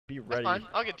be ready. That's fine.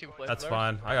 I'll get 2 flamethrowers. That's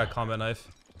fine. I got a combat knife.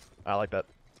 I like that.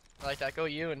 I like that. Go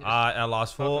you and just... I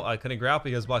lost full. I couldn't grapple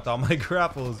because blocked all my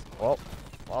grapples. Well,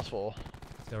 lost full.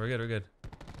 Yeah, we're good. We're good.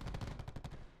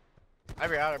 I'll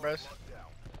be out of bros.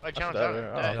 I challenge Oh,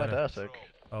 out. fantastic.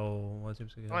 Oh, one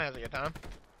team's good. I have a good time.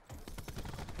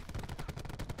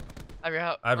 I have your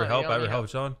help. I have your help. I have your help. help,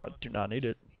 Sean. I do not need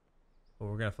it. Well,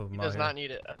 we're gonna flip He him out does here. not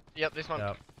need it. Yep, this one.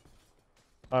 Yep.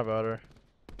 How about her?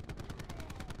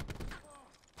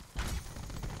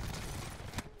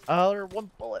 They're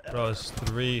 1 bullet. Bro, it's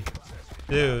 3.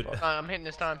 Dude, you I'm hitting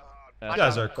this time. Yeah,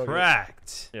 guys are so good.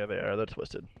 cracked. Yeah, they are. They're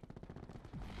twisted.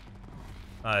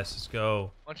 Nice, let's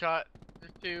go. 1 shot.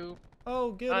 There's 2.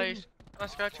 Oh, get him. Nice.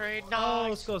 Let's go trade. Oh,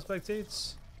 Nice. let's go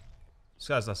spectates. This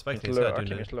guy's not spectating. It's This low, guy's our doing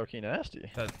team it. is low-key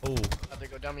nasty. Oh. Have to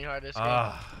go dummy hard this game.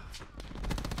 Ah.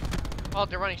 Oh,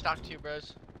 they're running stock 2,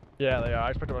 bros. Yeah, they are. I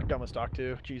expect them to come with stock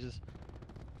too. Jesus.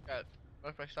 Got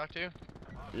both by stock 2.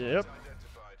 Yep.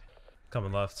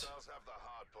 Coming left.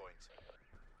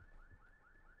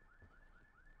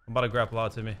 I'm about to grapple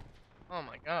out to me. Oh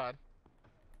my god.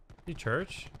 You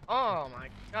church? Oh my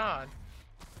god.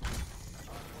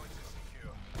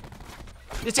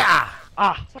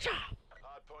 Ah! Watch out!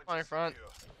 On your front.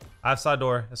 I have side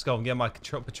door. Let's go. Get my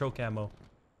patrol camo.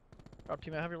 Drop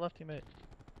teammate, have your left teammate.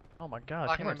 Oh my god,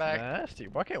 Blocking teammate's their back. nasty.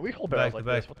 Why can't we hold Back barrels to like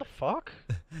back. this? What the fuck?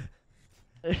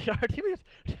 Our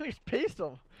teammates paced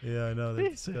them. Yeah, I know. That's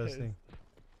Jesus. disgusting.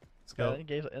 Let's Yeah,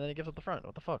 go. and then he gives up the front.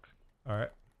 What the fuck? Alright.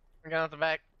 We're going out the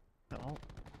back. No.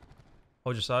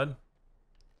 Hold your side.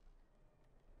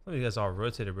 Some of you guys all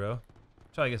rotated, bro.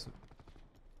 Try to get some.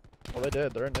 Well, they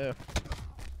did. They're in there.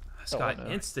 This Oh, guy no.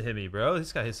 insta hit me, bro.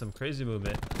 This guy hit some crazy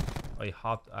movement. Oh, he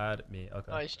hopped at me.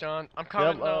 Okay. Nice, John. I'm coming.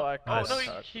 Yep, no. I Oh, Nice. no,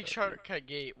 he shortcut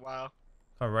gate. Wow.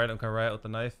 Come right. I'm coming right with the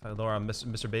knife. I lower on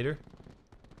Mr. Bader.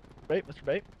 Bait, Mr.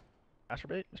 Bait. Master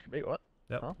Bait, Mr. Bait, what?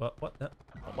 Yep. Huh? What? Yep.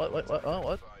 What? Oh,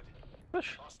 what?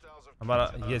 Push. I'm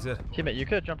about to. You guys good? Teammate, you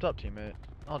could have jumped up, teammate.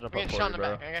 I'll jump I'm up getting for shot you, in the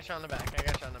bro. back. I got shot in the back. I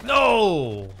got shot in the back.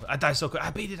 No! I died so quick. I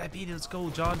beat it. Let's go,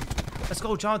 John. Let's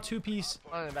go, John. 2-piece.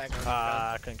 One in the back.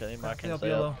 Ah, I couldn't get him. I Yellow, can't say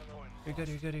yellow. up. You're good.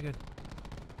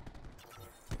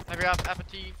 Have your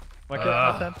apathy. My kill for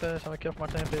my tempest. I'm a kill for my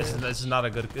tempest. This is not a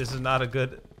good. This is not a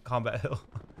good combat hill.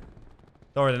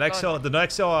 Don't worry. The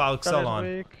next hill I'll excel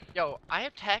on. Yo, I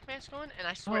have tac mask on, and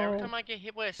I swear every Oh. time I get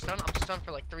hit with a stun, I'm stunned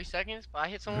for like 3 seconds. But I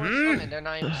hit someone with a stun, and they're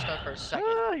not even stunned for a second.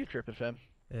 Ah, you tripping, fam.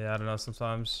 Yeah, I don't know.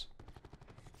 Sometimes.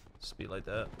 Just be like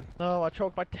that. No, I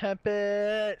choked my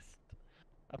tempest.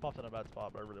 I popped in a bad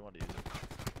spot, but I really wanted to use it.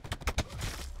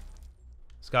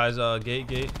 This guy's gate.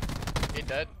 He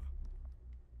dead.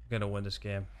 We're gonna win this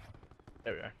game.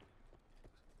 There we are.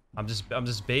 I'm just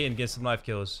baiting, getting some knife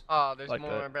kills. Oh, there's Like more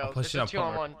that. barrels. pushing It's a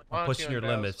 2-on-1. I'm pushing your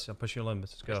limits. I'm pushing your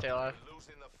limits. Let's Stay go. alive.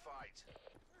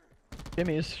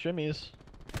 Shimmies.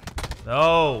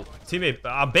 No, teammate.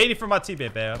 I'm baiting for my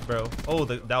teammate, man, bro. Oh,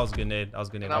 that was a good nade. That was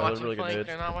a good They're nade. not that Let's was watching really the good flank. nade.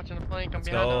 They're not watching the flank. I'm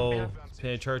behind go. them.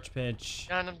 Pinch, pinch.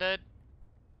 Behind them, dead.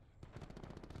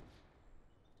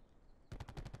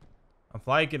 I'm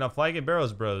flanking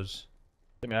barrels, bros.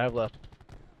 Shimmy, I have left.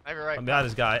 I have your right. I'm behind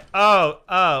this guy. Oh.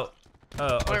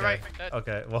 Okay. Wait, right. Dead.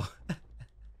 Okay. Well,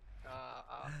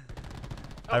 Oh,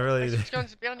 I really- Six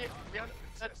guns behind you. Behind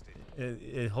you.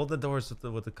 Dead. hold the doors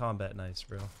with the combat knives,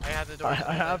 bro. I had the door. I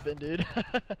have been, dude.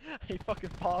 He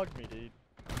fucking pogged me, dude.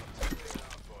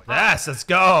 Yes, let's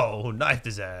go. Knifed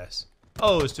his ass.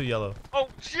 Oh, it's too yellow. Oh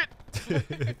shit!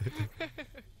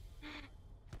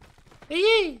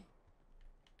 Yee.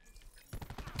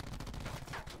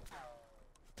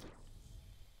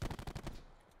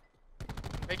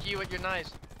 Make you with your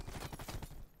knives.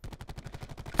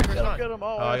 Get him.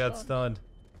 Oh, I got stunned.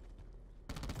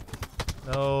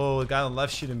 No, the guy on the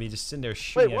left shooting me, just sitting there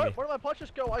shooting Wait, at me. where did my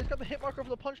punches go? I just got the hit marker for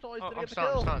the punch noise. Oh, Didn't I'm get the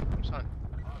kill. stunned. I'm stunned.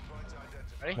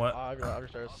 Ready? What? I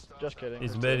understand. Just kidding.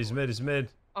 He's mid.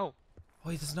 Oh. Oh,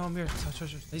 he doesn't know I'm here.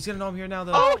 He's gonna know I'm here now,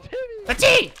 though. Oh, Timmy! The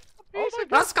T! Oh my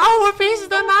God. Let's go with pieces,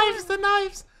 the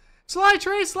knives! Slide,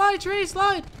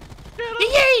 slide!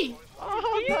 Yee!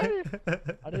 Oh, Timmy!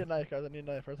 I need a knife, guys. I need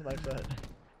a knife. Where's the knife set?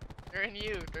 They're in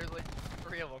you. There's like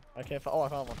 3 of them. I can't find. Oh, I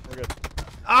found one. We're good.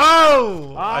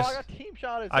 Oh! Oh, I got team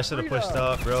shot. I should have pushed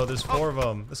up, bro. There's 4 of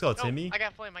them. Let's go, No, Timmy. I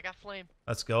got flame.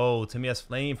 Let's go. Timmy has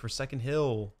flame for second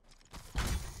hill.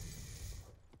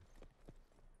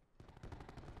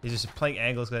 He's just playing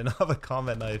angles because I don't have a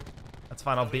combat knife. That's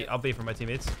fine. I'll bait for my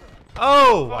teammates.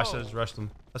 Oh! I should have just rushed them.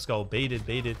 Let's go.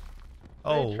 Baited.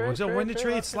 Oh, Trade, we're in the trade,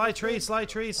 trade. trade, Slide trade.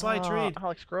 trade. Slide trade.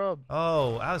 Alex Scrub.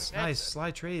 Oh, that was nice.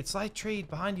 Slide trade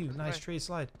behind you. Nice trade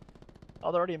slide.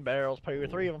 Oh, they're already in barrels. Probably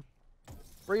 3 of them.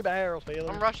 3 barrels,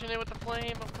 Taylor. I'm rushing it with the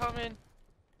flame. I'm coming.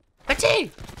 The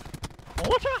T!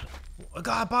 What?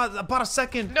 God, about a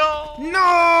second. No!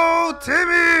 No,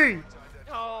 Timmy!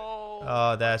 No!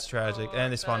 Oh, that's tragic.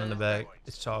 And they spawned in the back.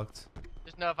 It's chalked.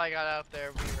 Just know if I got out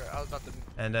there, I was about to.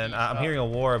 And then I'm hearing a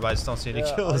war, but I just don't see any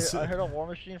kills. I heard a war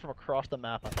machine from across the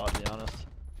map, I thought, to be honest.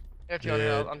 If you're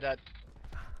Dude. I'm dead.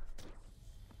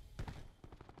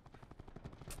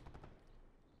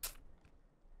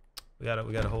 We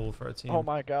gotta hold for our team. Oh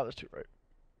my god, there's two right.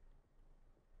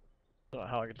 I don't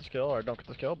know how I get this kill or I don't get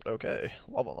this kill, but okay.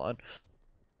 Lava line.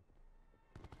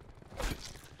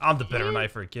 I'm the better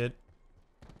knifer, kid.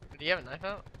 Do you have a knife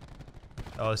out?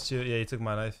 Oh, it's two. Yeah, he took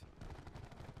my knife.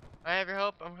 I have your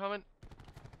help. I'm coming.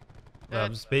 No,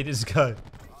 I'm just baiting this guy.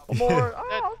 One more. Oh,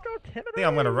 Dead. I'll go timid. Think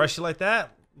I'm gonna rush you like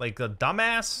that? Like a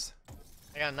dumbass?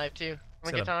 I got a knife too. I'm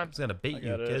Just gonna get time. just gonna bait I you,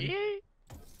 got it. kid. Yee!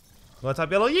 You want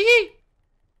top yellow? Yee!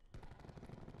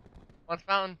 One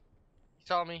fountain. You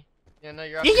saw me. Yeah, no,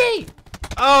 you're up. Yee!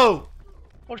 Oh!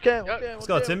 Watch cam, Yep. watch cam, Let's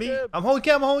go, Timmy. I'm holding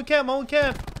cam, I'm holding cam, I'm holding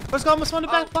cam. Let's go, I'm gonna spawn the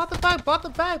back, block the back, block the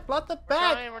back, block the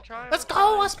back. We're trying. Let's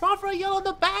go, I spawned for a yellow in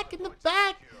the back,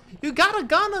 You gotta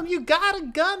gun him, you gotta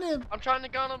gun him. I'm trying to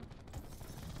gun him.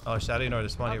 Oh, shit, I didn't know where to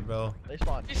spawn here, bro. They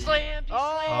spawned. He slammed. He Oh!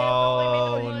 slammed.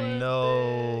 Oh, Don't leave me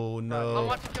no, I'm no.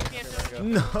 watching kill cam too.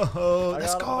 No, I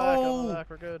let's got him back, go. back,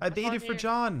 we're good. I baited for here.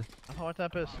 John. I'm on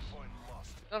Tempest.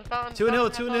 Another fountain. Two in the hill,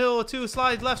 fountain, two in the half hill, two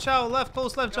slide, left, chow, left,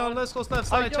 close, left, John, let's go, left,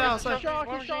 slide, chow, slide. Shock,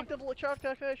 shock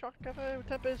cafe with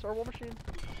Tempest or war machine.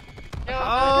 up. Yo,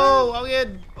 Oh, oh yeah,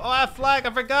 oh that flag,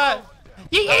 I forgot.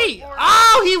 Yee!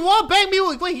 Oh, he wall banged me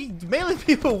with, wait, he mailing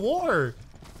me with war.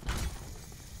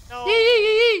 no.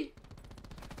 Yee!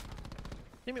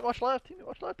 Teammate, watch left. Teammate,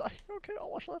 watch left. Okay, I'll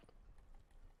watch left.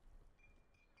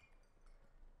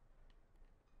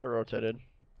 I rotated.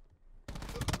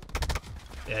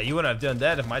 Yeah, you wouldn't have done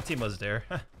that if my team was there.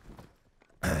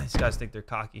 These guys think they're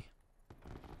cocky.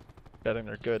 I think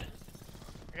they're good.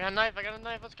 I got a knife. I got a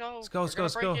knife. Let's go. Let's go, let's go, We're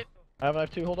let's gonna go. break it. I have a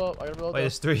knife too. Hold up. I gotta reload. Wait,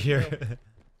 there's three here.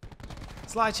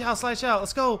 Slide chow,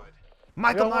 let's go.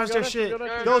 Michael Go, Myers go, their go, shit. go,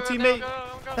 Go, Go, teammate.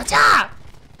 go. That's ah!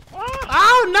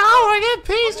 Oh no, we're getting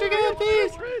pinched, we're getting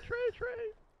pinched.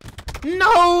 Trade.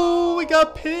 No, we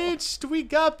got pinched. We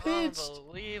got pinched.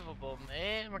 Unbelievable,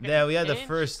 man. We're Yeah, we had the pinched.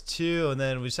 first two, and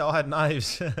then we all had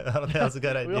knives. I don't think that was a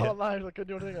good We all idea. had knives. I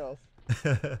couldn't do anything else.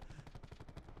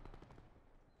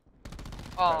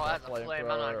 Oh, that's a Flamethrower. flame.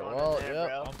 I'm not going Well, in there, yep,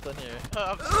 bro. I'm still here.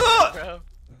 I'm Ugh! bro.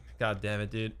 God damn it,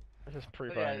 dude. This is That,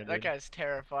 pre-firing, that guy's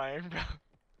terrifying, bro.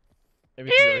 Maybe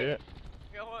he's over here.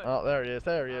 Go on. Oh, there he is.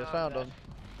 There he is. Oh, Found God. him.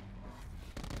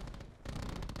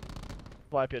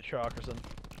 Might be a chalk or something.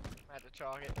 I had to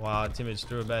chalk it. Wow, teammate just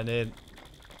threw a bad nade.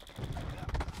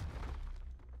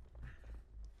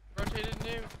 Rotated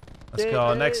new. Let's Yeah, go.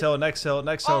 yeah. Next hill, next hill,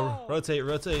 next hill. Oh. Rotate,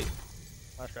 rotate.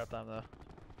 Nice grab time though.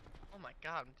 Oh my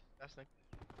god. That's like.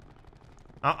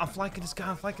 I'm flanking this guy,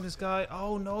 I'm flanking this guy.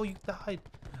 Oh no, you died.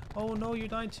 Oh no, you're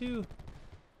dying too.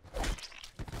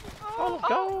 Oh, let's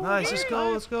go. Nice, let's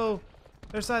go, let's go.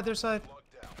 Their side, their side.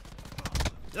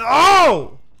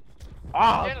 Oh!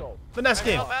 Ah, Get let's him. go. Finesse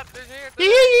game. Help out, there's here, Yee,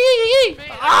 there's- yee, yee, yee. Me.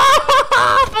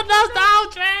 Oh! Finesse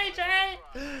down, Trey.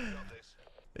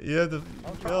 You have to.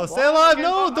 Yo, stay alive.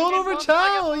 No, don't over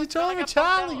challenge. You're over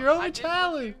challenge. You're over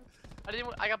challenge. I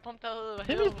didn't. I got pumped out of the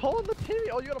Timmy's hill. pulling the Timmy.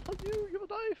 Oh, you gotta plug you. You have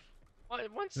a knife. What?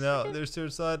 One No, second. there's two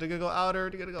side. They're gonna go outer.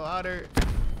 They're gonna go outer.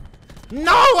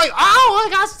 No, like, oh, I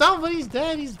got somebody. He's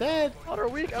dead. He's dead. Outer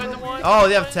weak. Win the Outer one. weak. Oh,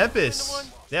 they have Win the one.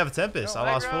 Tempest. They have a Tempest. I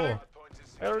No, lost router.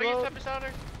 full. Outer Bring low. Tempest out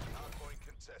her.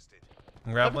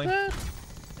 I'm grappling. In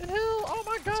hill. Oh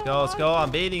my god. Let's go. Let's go.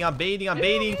 I'm baiting. I'm baiting. I'm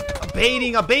baiting. I'm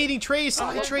baiting. I'm baiting. Trey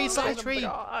side. Trey side. Trey.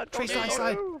 Trey side.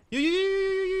 Side. You.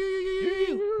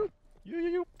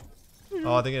 You.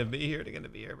 Oh, they're gonna be here. They're gonna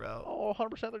be here, bro. Oh,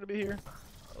 100% they're gonna be here.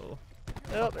 Oh.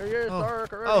 Yep, there he is. Oh.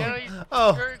 Dark. Oh. Already. Yeah,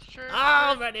 Oh. Church. Oh,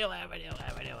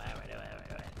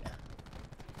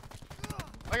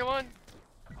 I got one.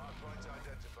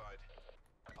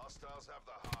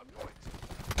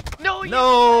 No. you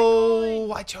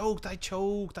No, I choked. My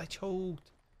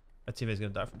teammate's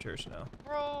gonna die from church now.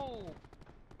 Bro.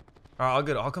 Alright, I'll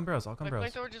go. I'll come bros. I'll come My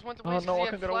bros. flamethrower just went to Oh, waste. no, 'cause I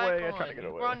he can had get flak away. I on. tried to get He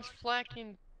away. runs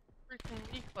flacking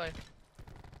freaking e-play.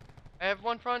 I have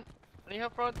one front. Any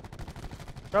help front?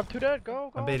 Grab two dead.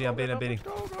 Go. I'm baiting, go, I'm baiting,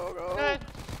 go, I'm Go. Go Go. ahead.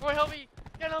 Boy, help me.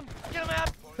 Get him. Get him,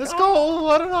 App. Let's go.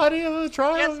 I don't know how to even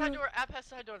try. Get side door. App has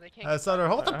side door. They can't. That's not her.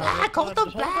 Hold the Alright, back. Hold the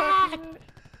just back. hold back.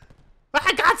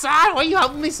 I got side. Why are you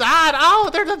helping me side? Oh,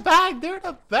 they're the back. They're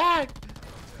the back.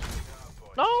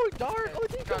 No, dark. Oh,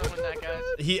 Gotta win that, guys.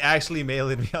 He actually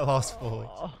mailed me. I lost fully.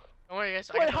 Oh. Don't worry, guys.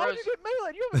 I Wait, got the how rose. did you get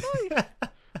melee? You have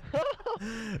a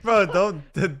knife. Bro,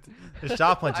 don't. The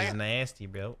shot punch I is got- nasty,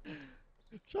 bro.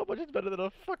 Shot punch is better than a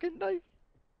fucking knife.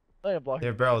 I am blocking.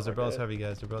 They're barrels heavy,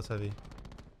 guys. They're barrels heavy.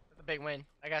 That's a big win.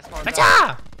 I got spawned.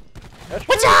 Whatcha?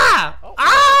 Whatcha? Oh,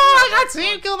 I got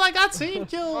team killed. I got team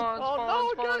killed.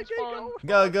 Spawn.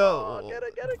 Go. Get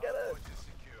it.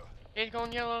 It's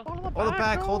going yellow. Hold it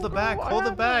back. Hold it back. Hold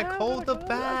it back. Hold it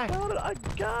back. I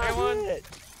got Everyone. it.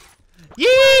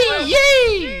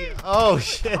 Yee! Oh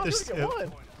shit, Oh, there's look at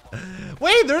one.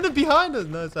 Wait, they're in behind us.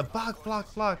 No, it's a block.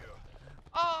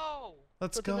 Oh!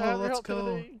 Let's Put go, them down, let's help, go.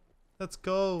 Timothy. Let's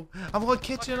go. I'm going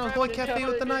kitchen, I'm going cafe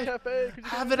with the knife. Cafe, I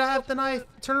have the knife.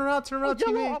 Turn around, Yellow,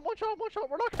 teammate. I'm one shot.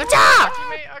 We're not Whatcha?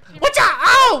 Whatcha?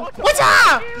 Ow!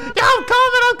 Whatcha? Yeah, I'm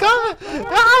coming. Yeah,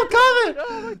 I'm coming.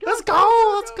 Oh my God. Let's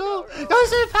go. Guys,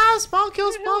 say fast. Spawn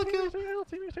kill.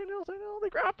 They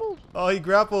grappled. Oh, he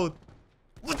grappled.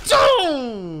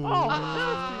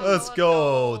 Oh, Let's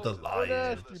go. The nasty. lion.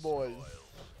 Nasty boys.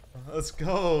 Let's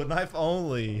go. Knife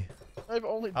only. I've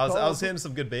only. I was hitting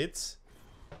some good baits.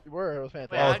 You were. It was Wait,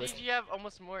 fantastic. how did you have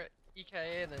almost more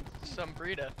EKA than some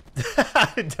Burrito?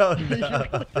 I don't know. You really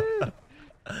did.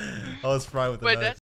 I was frying with the Wait, knife. that's